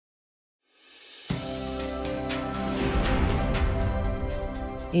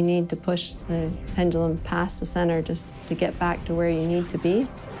You need to push the pendulum past the center just to get back to where you need to be.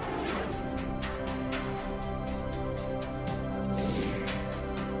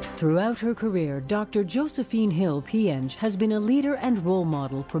 Throughout her career, Dr. Josephine Hill, P.Eng, has been a leader and role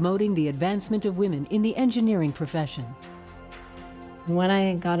model promoting the advancement of women in the engineering profession. When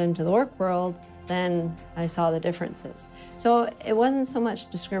I got into the work world, then I saw the differences. So it wasn't so much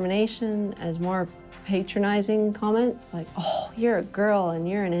discrimination as more patronizing comments like, oh, you're a girl and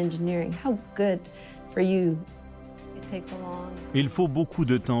you're in engineering, how good for you. It takes a long... Il faut beaucoup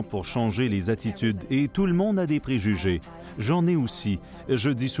de temps pour changer les attitudes et tout le monde a des préjugés. J'en ai aussi. Je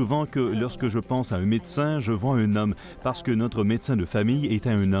dis souvent que lorsque je pense à un médecin, je vois un homme parce que notre médecin de famille était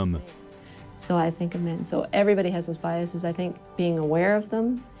un homme. So I think of men. So everybody has those biases. I think being aware of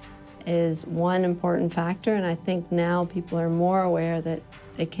them is one important factor, and I think now people are more aware that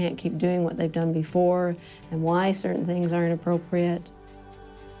they can't keep doing what they've done before and why certain things aren't appropriate.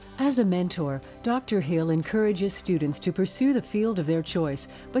 As a mentor, Dr. Hill encourages students to pursue the field of their choice,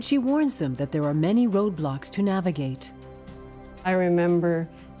 but she warns them that there are many roadblocks to navigate. I remember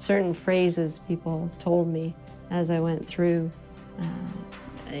certain phrases people told me as I went through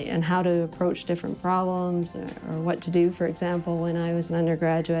and how to approach different problems or what to do. For example, when I was an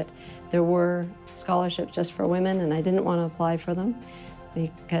undergraduate, there were scholarships just for women and I didn't want to apply for them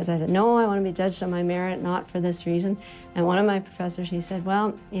because I said, no, I want to be judged on my merit, not for this reason. And one of my professors, he said,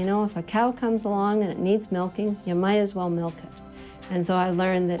 well, you know, if a cow comes along and it needs milking, you might as well milk it. And so I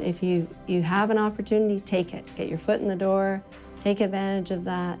learned that if you have an opportunity, take it. Get your foot in the door, take advantage of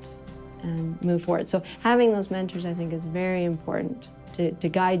that, and move forward. So having those mentors, I think, is very important to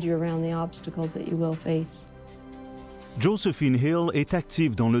guide you around the obstacles that you will face. Josephine Hill est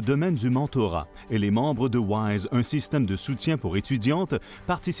active dans le domaine du mentorat. Elle est membre de e.s, un système de soutien pour étudiantes,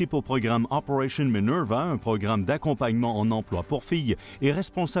 participe au programme Operation Minerva, un programme d'accompagnement en emploi pour filles, et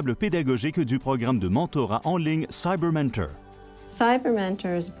responsable pédagogique du programme de mentorat en ligne CyberMentor.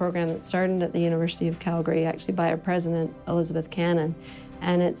 CyberMentor is a program that started at the University of Calgary, actually by our president, Elizabeth Cannon.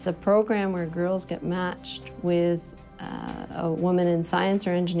 And it's a program where girls get matched with a woman in science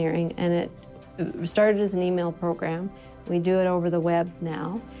or engineering, and it started as an email program. We do it over the web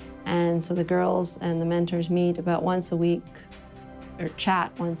now. And so the girls and the mentors meet about once a week, or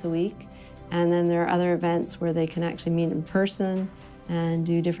chat once a week. And then there are other events where they can actually meet in person and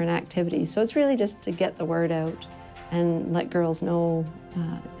do different activities. So it's really just to get the word out and let girls know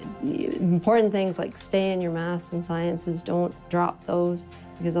important things like stay in your maths and sciences, don't drop those,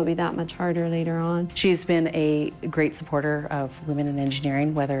 because they'll be that much harder later on. She's been a great supporter of women in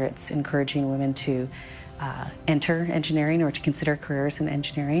engineering, whether it's encouraging women to enter engineering or to consider careers in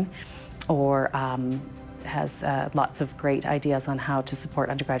engineering, or has lots of great ideas on how to support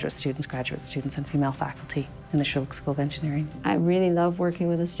undergraduate students, graduate students, and female faculty in the Sherlock School of Engineering. I really love working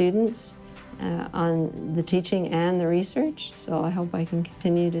with the students on the teaching and the research, so I hope I can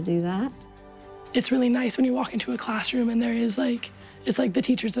continue to do that. It's really nice when you walk into a classroom and there is it's like the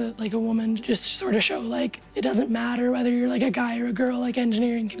teacher's like a woman, just sort of show like it doesn't matter whether you're like a guy or a girl, like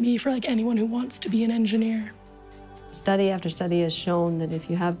engineering can be for like anyone who wants to be an engineer. Study after study has shown that if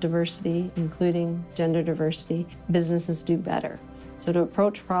you have diversity, including gender diversity, businesses do better. So to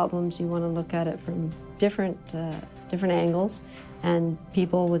approach problems, you want to look at it from different angles, and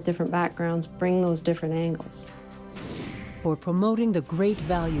people with different backgrounds bring those different angles. For promoting the great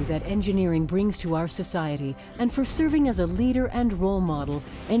value that engineering brings to our society, and for serving as a leader and role model,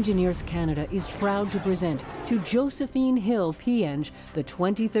 Engineers Canada is proud to present to Josephine Hill, P.Eng, the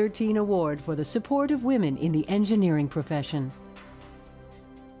 2013 Award for the Support of Women in the Engineering Profession.